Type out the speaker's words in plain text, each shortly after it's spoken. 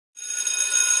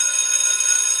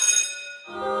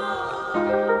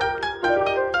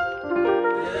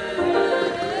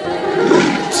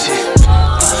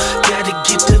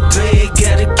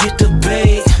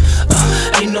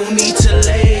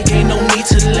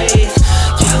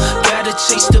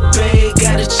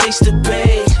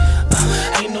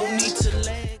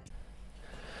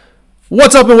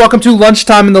What's up and welcome to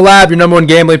Lunchtime in the Lab, your number one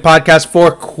gambling podcast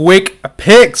for quick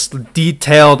picks,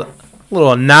 detailed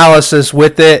little analysis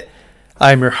with it.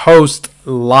 I'm your host,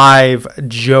 Live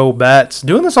Joe Betts.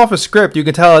 Doing this off a script, you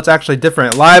can tell it's actually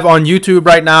different. Live on YouTube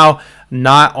right now,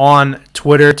 not on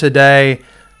Twitter today.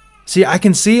 See, I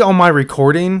can see on my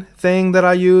recording thing that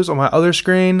I use on my other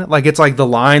screen, like it's like the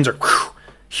lines are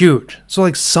huge. So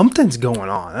like something's going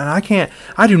on and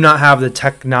I do not have the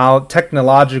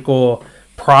technological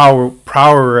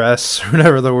prowess,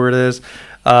 whatever the word is,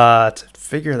 to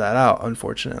figure that out,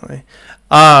 unfortunately.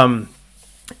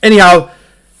 Anyhow,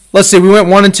 let's see. We went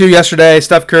 1-2 yesterday.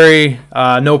 Steph Curry,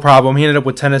 no problem. He ended up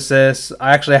with 10 assists.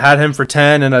 I actually had him for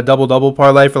 10 in a double-double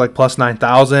parlay for like plus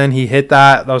 9,000. He hit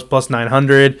that. That was plus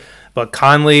 900. But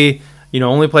Conley,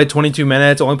 only played 22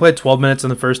 minutes, only played 12 minutes in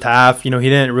the first half. He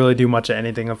didn't really do much of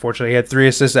anything, unfortunately. He had 3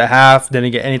 assists at half,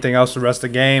 didn't get anything else the rest of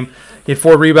the game. He had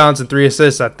 4 rebounds and 3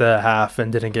 assists at the half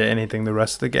and didn't get anything the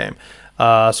rest of the game.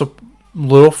 So a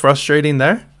little frustrating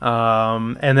there.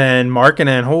 And then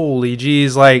Markkanen, holy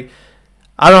geez, like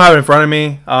I don't have it in front of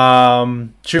me.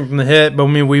 Shooting from the hit, but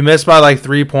we missed by like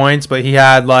 3 points, but he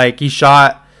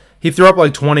threw up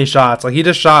like 20 shots. Like he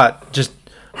just shot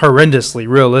horrendously,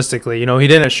 realistically. He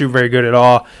didn't shoot very good at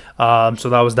all. So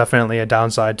that was definitely a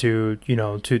downside to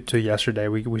yesterday.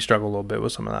 We struggled a little bit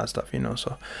with some of that stuff,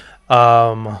 so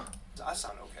I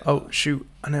sound okay. oh shoot,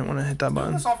 I didn't want to hit that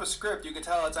button. Doing this off a script, you can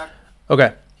tell it's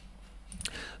Okay.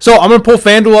 So I'm gonna pull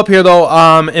FanDuel up here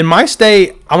though. In my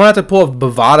state, I'm gonna have to pull up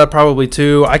Bovada probably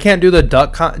too. I can't do the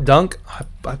dunk.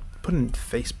 I put in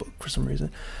Facebook for some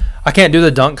reason. I can't do the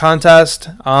dunk contest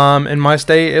in my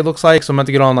state, it looks like. So I'm going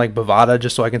to have to get on like Bovada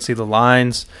just so I can see the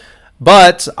lines.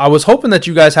 But I was hoping that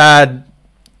you guys had,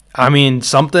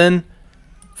 something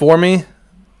for me.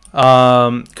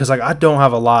 Because like I don't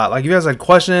have a lot. Like you guys had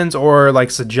questions or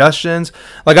like suggestions.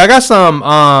 Like I got some,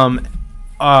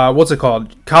 what's it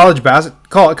called? College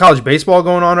baseball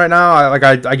going on right now. I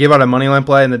gave out a moneyline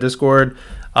play in the Discord.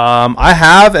 I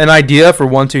have an idea for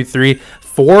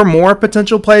 4 more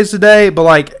potential plays today, but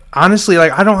like honestly,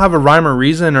 like I don't have a rhyme or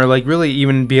reason or like really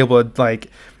even be able to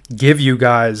like give you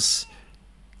guys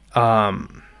what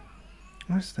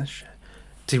is this shit?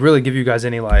 To really give you guys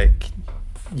any like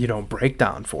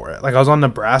breakdown for it. Like I was on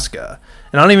Nebraska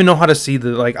and I don't even know how to see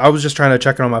I was just trying to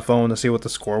check it on my phone to see what the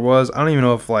score was. I don't even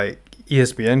know if like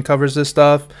ESPN covers this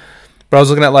stuff, but I was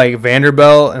looking at like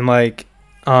Vanderbilt and like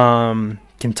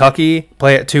Kentucky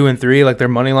play at 2 and 3, like their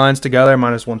money lines together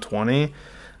minus 120.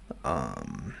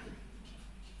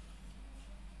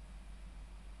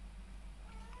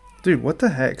 Dude, what the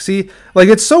heck? See, like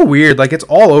it's so weird. Like it's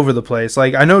all over the place.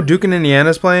 Like I know Duke and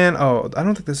Indiana's playing. Oh, I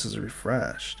don't think this is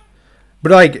refreshed.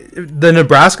 But like the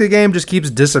Nebraska game just keeps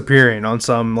disappearing on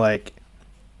some like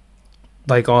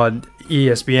on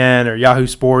ESPN or Yahoo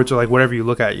Sports or like whatever you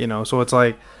look at, So it's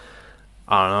like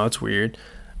I don't know. It's weird.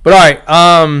 But all right.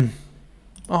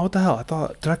 Oh, what the hell?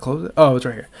 Did I close it? Oh, it's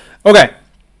right here. Okay.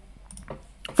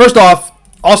 First off,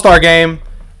 All-Star game.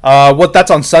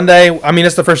 That's on Sunday.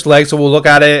 It's the first leg, so we'll look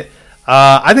at it.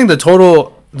 I think the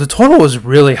total was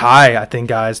really high, I think,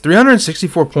 guys.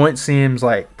 364 points seems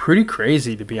like pretty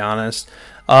crazy, to be honest.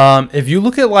 If you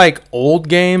look at like old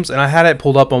games, and I had it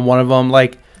pulled up on one of them,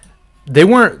 like they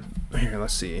weren't here,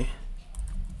 let's see.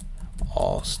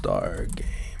 All-Star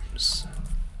games.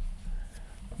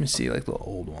 Let me see like the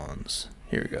old ones.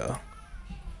 Here we go.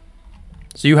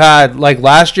 So you had like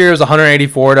last year was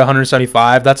 184 to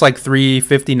 175. That's like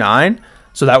 359.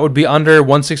 So that would be under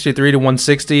 163 to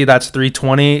 160. That's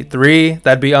 323.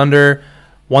 That'd be under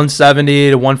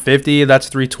 170 to 150. That's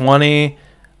 320.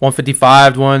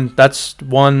 155 to 1. That's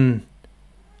one.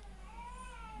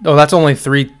 Oh, that's only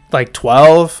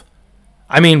 12.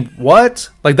 What?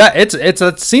 Like that?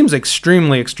 It seems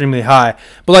extremely, extremely high.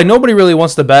 But like nobody really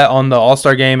wants to bet on the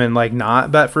All-Star game and like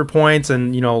not bet for points.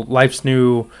 And life's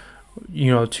new.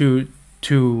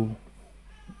 Too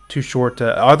short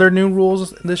to. Are there new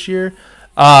rules this year?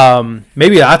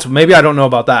 Maybe I don't know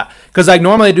about that because like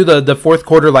normally do the fourth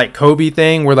quarter like Kobe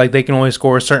thing where like they can only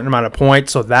score a certain amount of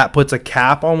points, so that puts a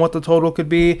cap on what the total could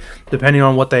be depending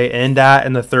on what they end at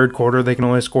in the third quarter. They can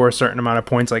only score a certain amount of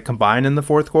points like combined in the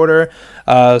fourth quarter.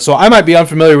 So I might be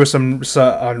unfamiliar with some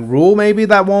rule maybe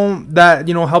that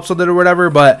helps with it or whatever,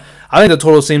 but I think the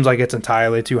total seems like it's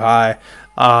entirely too high.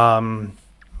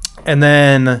 And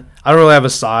then I don't really have a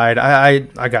side. I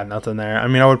got nothing there.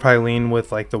 I would probably lean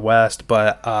with like the West,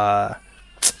 but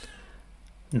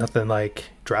nothing like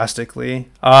drastically.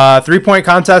 3-point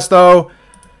contest though.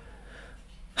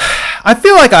 I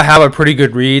feel like I have a pretty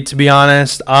good read, to be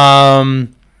honest.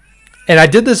 And I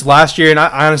did this last year, and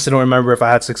I honestly don't remember if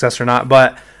I had success or not.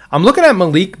 But I'm looking at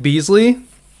Malik Beasley.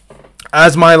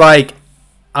 as my like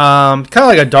kind of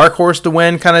like a dark horse to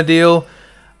win kind of deal.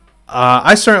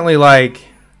 I certainly like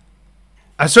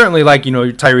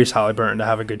Tyrese Halliburton to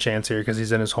have a good chance here because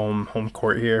he's in his home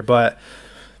court here. But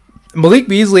Malik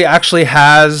Beasley actually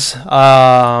has.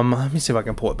 Let me see if I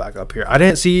can pull it back up here. I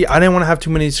didn't want to have too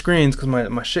many screens because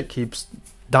my shit keeps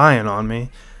dying on me.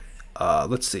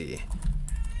 Let's see.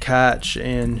 Catch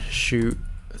and shoot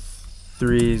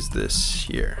threes this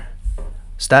year.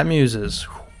 Stat muses.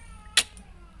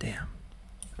 Damn.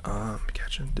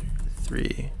 Catching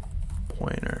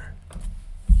three-pointer.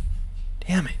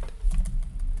 Damn it.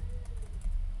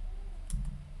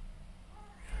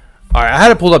 All right, I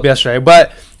had it pulled up yesterday,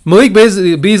 but Malik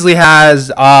Beasley has,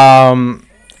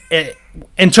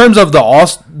 in terms of the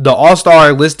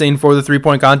All-Star listing for the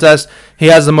three-point contest, he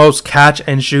has the most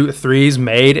catch-and-shoot threes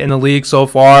made in the league so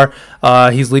far.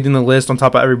 He's leading the list on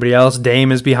top of everybody else.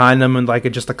 Dame is behind him and like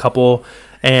just a couple.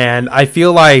 And I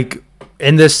feel like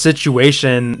in this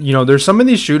situation, there's some of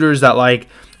these shooters that like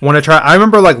want to try. I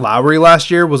remember like Lowry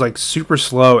last year was like super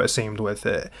slow, it seemed, with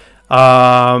it.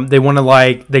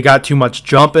 They got too much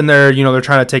jump in there. They're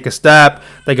trying to take a step.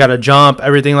 They got to jump,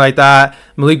 everything like that.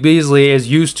 Malik Beasley is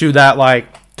used to that like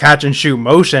catch and shoot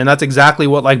motion. That's exactly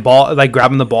what like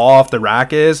grabbing the ball off the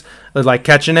rack is. It's like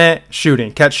catching it,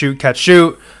 shooting, catch, shoot.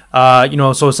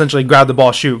 So essentially grab the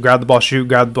ball, shoot, grab the ball, shoot,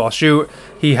 grab the ball, shoot.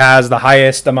 He has the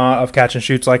highest amount of catch and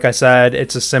shoots. Like I said,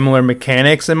 it's a similar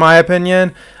mechanics in my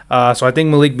opinion. So I think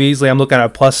Malik Beasley, I'm looking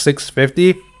at plus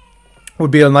 650. Would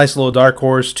be a nice little dark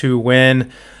horse to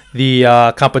win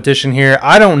the competition here.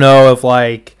 I don't know if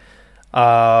like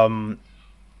FanDuel,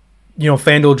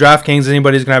 DraftKings,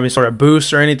 anybody's gonna have any sort of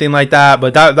boost or anything like that,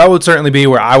 but that would certainly be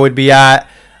where I would be at.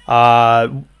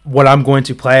 What I'm going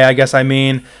to play, I guess I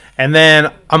mean. And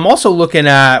then I'm also looking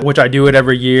at, which I do it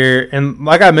every year, and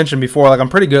like I mentioned before, like I'm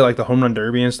pretty good at like the home run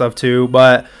derby and stuff too,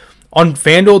 but on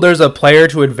FanDuel there's a player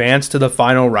to advance to the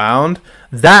final round.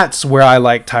 That's where I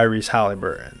like Tyrese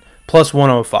Halliburton. Plus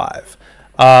 105.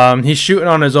 He's shooting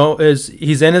on his own.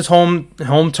 He's in his home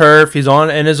turf. He's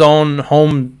in his own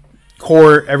home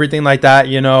court. Everything like that.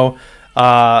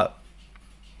 All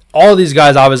of these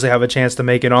guys obviously have a chance to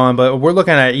make it on, but we're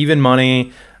looking at even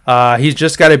money. He's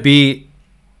just got to beat.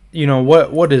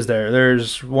 What is there?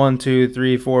 There's 1, 2,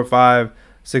 3, 4, 5,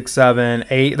 6, 7,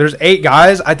 8. There's 8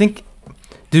 guys. I think.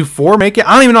 Do 4 make it?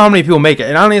 I don't even know how many people make it.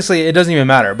 And honestly, it doesn't even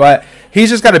matter. But he's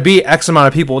just got to beat X amount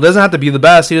of people. It doesn't have to be the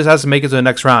best. He just has to make it to the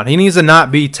next round. He needs to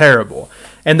not be terrible.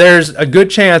 And there's a good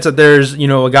chance that there's,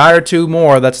 a guy or two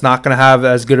more that's not going to have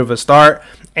as good of a start.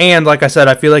 And like I said,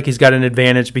 I feel like he's got an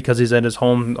advantage because he's in his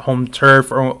home turf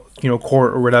or,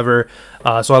 court or whatever.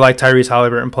 So I like Tyrese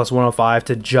Halliburton plus 105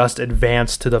 to just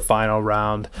advance to the final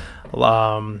round.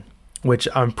 Which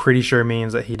I'm pretty sure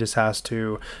means that he just has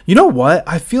to. You know what?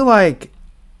 I feel like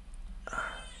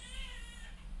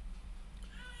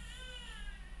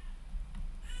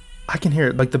I can hear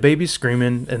it, like the baby's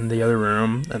screaming in the other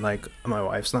room, and like my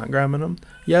wife's not grabbing him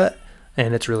yet,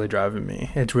 and it's really driving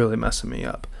me. It's really messing me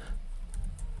up.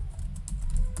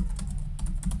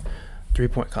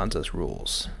 3-point contest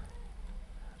rules.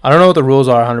 I don't know what the rules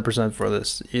are 100% for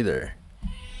this either.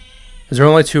 Is there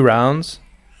only 2 rounds?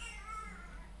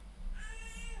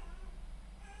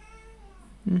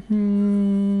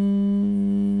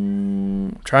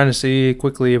 Trying to see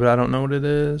quickly, but I don't know what it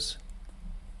is.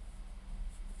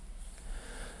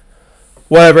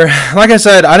 Whatever. Like I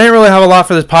said, I didn't really have a lot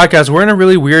for this podcast. We're in a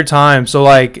really weird time. So,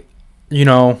 like,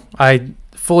 I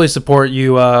fully support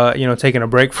you, taking a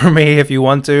break from me if you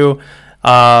want to.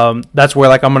 That's where,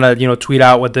 like, I'm going to, tweet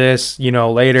out with this,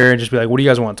 later and just be like, what do you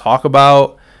guys want to talk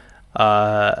about?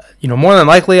 More than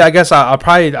likely, I guess I'll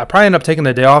probably end up taking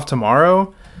the day off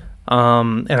tomorrow.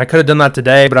 And I could have done that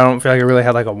today, but I don't feel like I really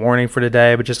had, like, a warning for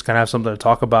today, but just kind of have something to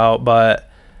talk about. But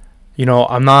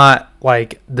I'm not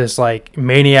like this like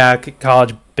maniac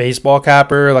college baseball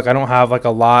capper. Like I don't have like a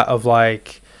lot of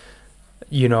like,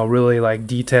 really like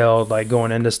detailed like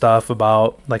going into stuff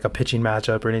about like a pitching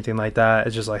matchup or anything like that.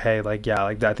 It's just like, hey, like, yeah,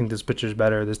 like I think this pitcher's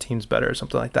better, this team's better, or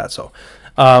something like that. So,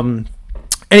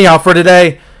 anyhow, for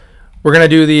today, we're gonna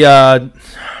do the.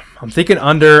 I'm thinking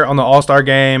under on the All-Star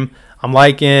game. I'm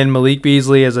liking Malik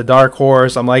Beasley as a dark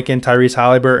horse. I'm liking Tyrese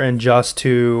Halliburton just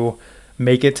to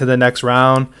make it to the next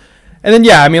round. And then,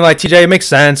 yeah, I mean, like, TJ, it makes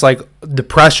sense, like, the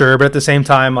pressure, but at the same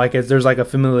time, like, there's, like, a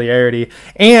familiarity.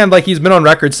 And, like, he's been on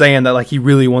record saying that, like, he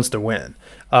really wants to win,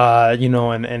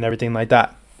 and everything like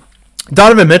that.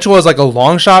 Donovan Mitchell as, like, a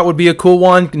long shot would be a cool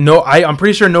one. I'm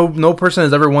pretty sure no person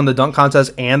has ever won the dunk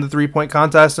contest and the three-point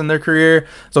contest in their career.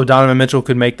 So Donovan Mitchell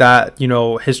could make that,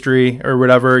 history or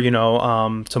whatever,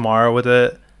 tomorrow with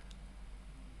it.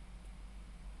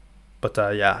 But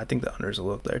yeah, I think the under's a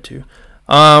little there too.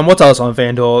 What's else on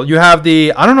FanDuel? You have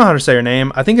the, I don't know how to say her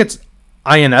name. I think it's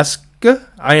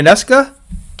Ionesca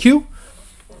Q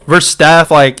versus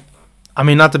Steph. Like, I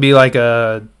mean, not to be like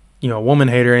a woman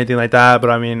hater or anything like that, but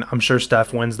I mean, I'm sure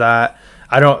Steph wins that.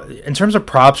 I don't, in terms of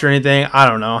props or anything, I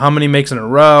don't know how many makes in a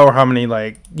row or how many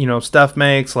Steph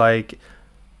makes, like,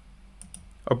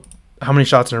 or how many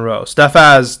shots in a row. Steph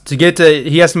has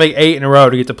he has to make 8 in a row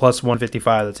to get to plus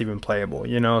 155. That's even playable,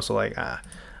 So like, I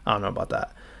don't know about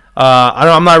that.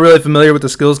 I'm not really familiar with the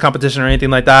skills competition or anything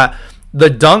like that. The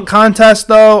dunk contest,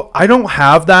 though, I don't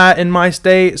have that in my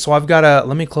state, so I've got to,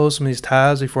 let me close some of these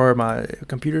tabs before my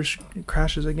computer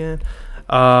crashes again.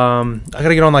 I got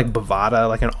to get on like Bovada,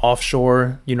 like an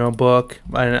offshore, book.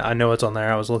 I know it's on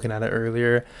there. I was looking at it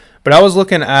earlier, but I was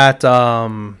looking at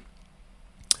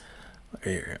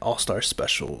All-Star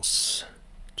Specials.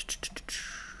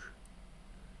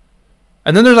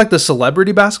 And then there's like the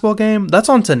celebrity basketball game. That's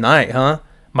on tonight, huh?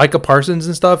 Micah Parsons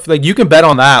and stuff. Like, you can bet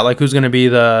on that, like who's going to be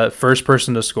the first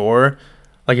person to score.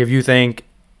 Like, if you think,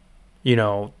 I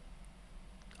don't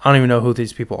even know who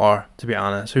these people are, to be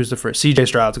honest. Who's the first? CJ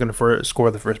Stroud's going to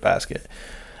score the first basket.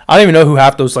 I don't even know who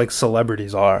half those like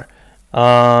celebrities are.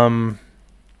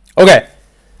 Okay.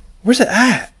 Where's it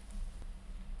at?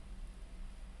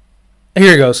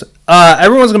 Here it goes.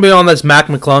 Everyone's going to be on this Mac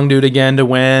McClung dude again to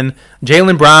win.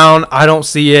 Jaylen Brown, I don't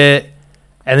see it.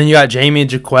 And then you got Jamie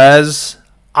Jaquez.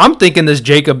 I'm thinking this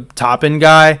Jacob Toppin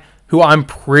guy, who I'm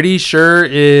pretty sure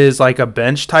is like a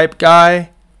bench type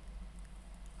guy.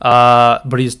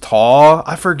 But he's tall.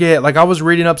 I forget. Like, I was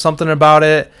reading up something about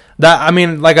it. That, I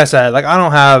mean, like I said, like, I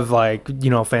don't have like,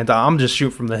 I'm just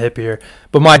shooting from the hip here.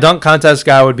 But my dunk contest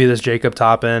guy would be this Jacob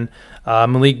Toppin.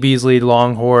 Malik Beasley,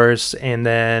 Long Horse, and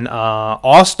then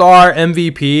All-Star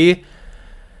MVP.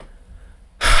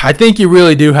 I think you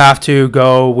really do have to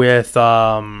go with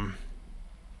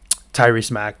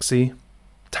Tyrese Maxey,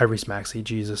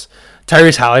 Jesus.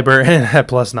 Tyrese Halliburton at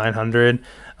plus 900.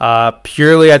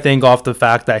 Purely, I think, off the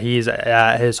fact that he's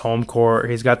at his home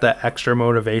court. He's got that extra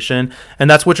motivation. And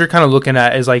that's what you're kind of looking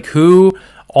at, is like who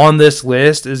on this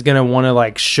list is going to want to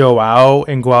like show out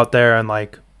and go out there and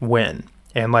like win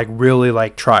and like really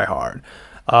like try hard.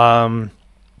 LeBron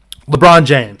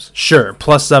James, sure,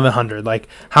 plus 700. Like,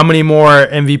 how many more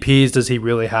MVPs does he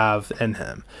really have in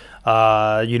him?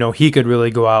 He could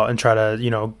really go out and try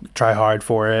to, try hard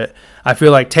for it. I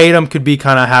feel like Tatum could be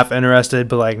kind of half interested,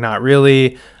 but like not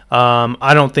really.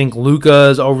 I don't think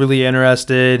Luka's overly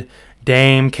interested.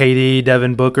 Dame, KD,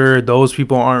 Devin Booker, those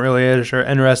people aren't really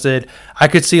interested. I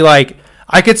could see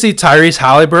Tyrese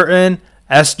Halliburton,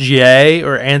 SGA,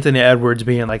 or Anthony Edwards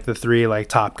being like the three like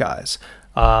top guys.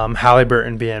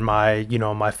 Halliburton being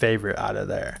my favorite out of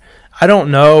there. I don't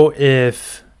know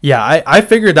if. Yeah, I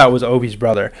figured that was Obi's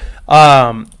brother.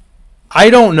 I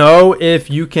don't know if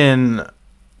you can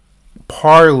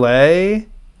parlay.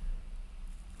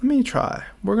 Let me try.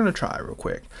 We're going to try real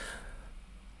quick.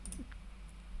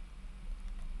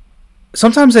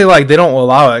 Sometimes they don't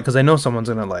allow it because they know someone's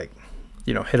going to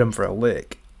hit them for a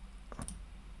lick.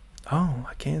 Oh,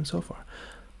 I can so far.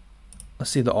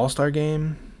 Let's see the All-Star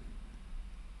game.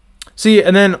 See,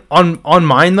 and then on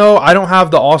mine though, I don't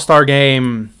have the All-Star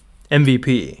game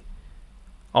MVP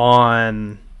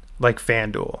on like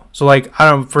FanDuel. So like, I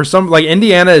don't, for some, like,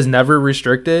 Indiana is never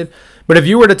restricted, but if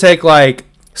you were to take like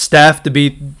Steph to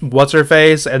beat what's her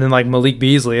face and then like Malik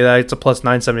Beasley, that's a plus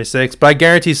 976, but I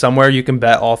guarantee somewhere you can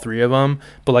bet all three of them.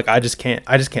 But like, I just can't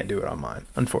do it on mine,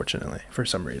 unfortunately, for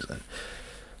some reason.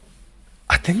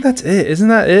 I think that's it. Isn't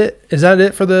that it? Is that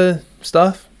it for the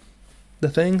stuff? The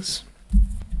things?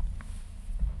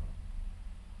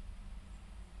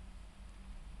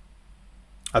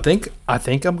 I think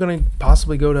I'm going to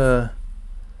possibly go to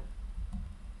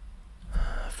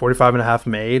 45.5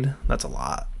 made. That's a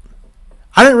lot.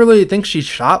 I didn't really think she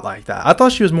shot like that. I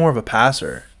thought she was more of a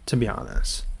passer, to be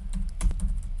honest.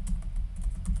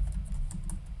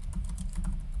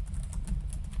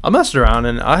 I messed around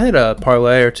and I hit a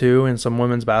parlay or two in some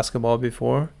women's basketball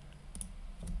before.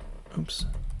 Oops.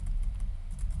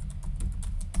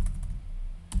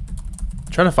 I'm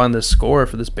trying to find this score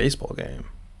for this baseball game.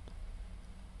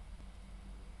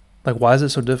 Like, why is it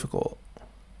so difficult?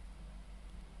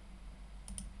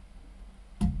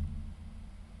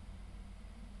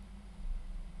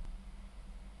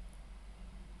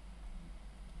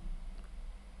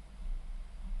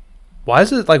 Why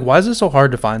is it so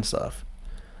hard to find stuff?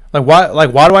 Why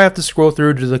do I have to scroll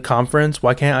through to the conference?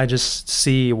 Why can't I just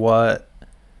see what?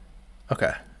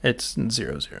 Okay, it's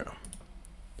 0-0.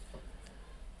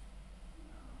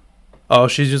 Oh,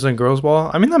 she's using girls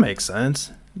ball? I mean, that makes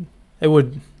sense. It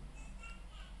would.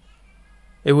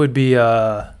 it would be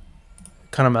kind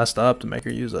of messed up to make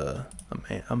her use a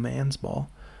man's ball.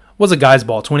 What's a guy's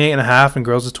ball? 28.5, and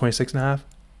girls is 26.5.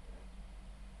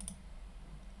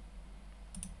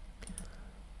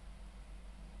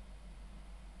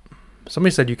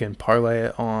 Somebody said you can parlay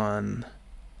it on.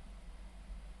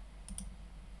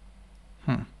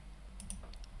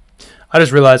 I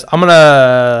just realized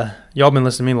y'all been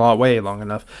listening to me way long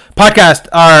enough. Podcast,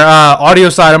 our audio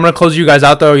side, I'm gonna close you guys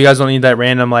out though. You guys don't need that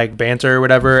random like banter or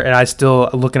whatever. And I still,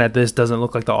 looking at this, doesn't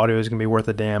look like the audio is gonna be worth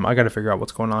a damn. I gotta figure out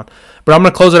what's going on. But I'm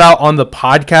gonna close it out on the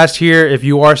podcast here. If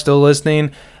you are still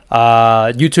listening,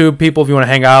 YouTube people, if you want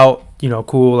to hang out,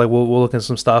 cool. Like we'll look into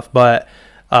some stuff. But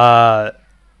off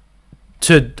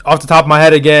the top of my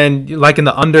head again, liking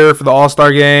the under for the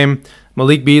All-Star game.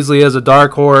 Malik Beasley as a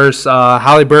dark horse.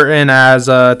 Halliburton as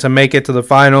to make it to the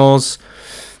finals.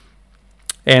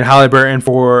 And Halliburton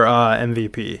for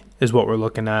MVP is what we're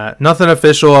looking at. Nothing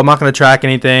official. I'm not going to track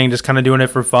anything. Just kind of doing it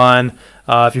for fun.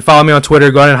 If you follow me on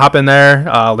Twitter, go ahead and hop in there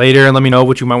later and let me know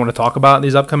what you might want to talk about in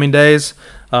these upcoming days.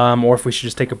 Or if we should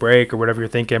just take a break or whatever you're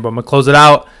thinking. But I'm going to close it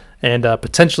out and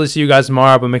potentially see you guys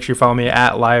tomorrow. But make sure you follow me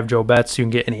at LiveJoeBets so you can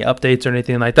get any updates or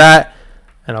anything like that.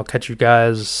 And I'll catch you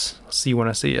guys. See you when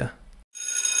I see you.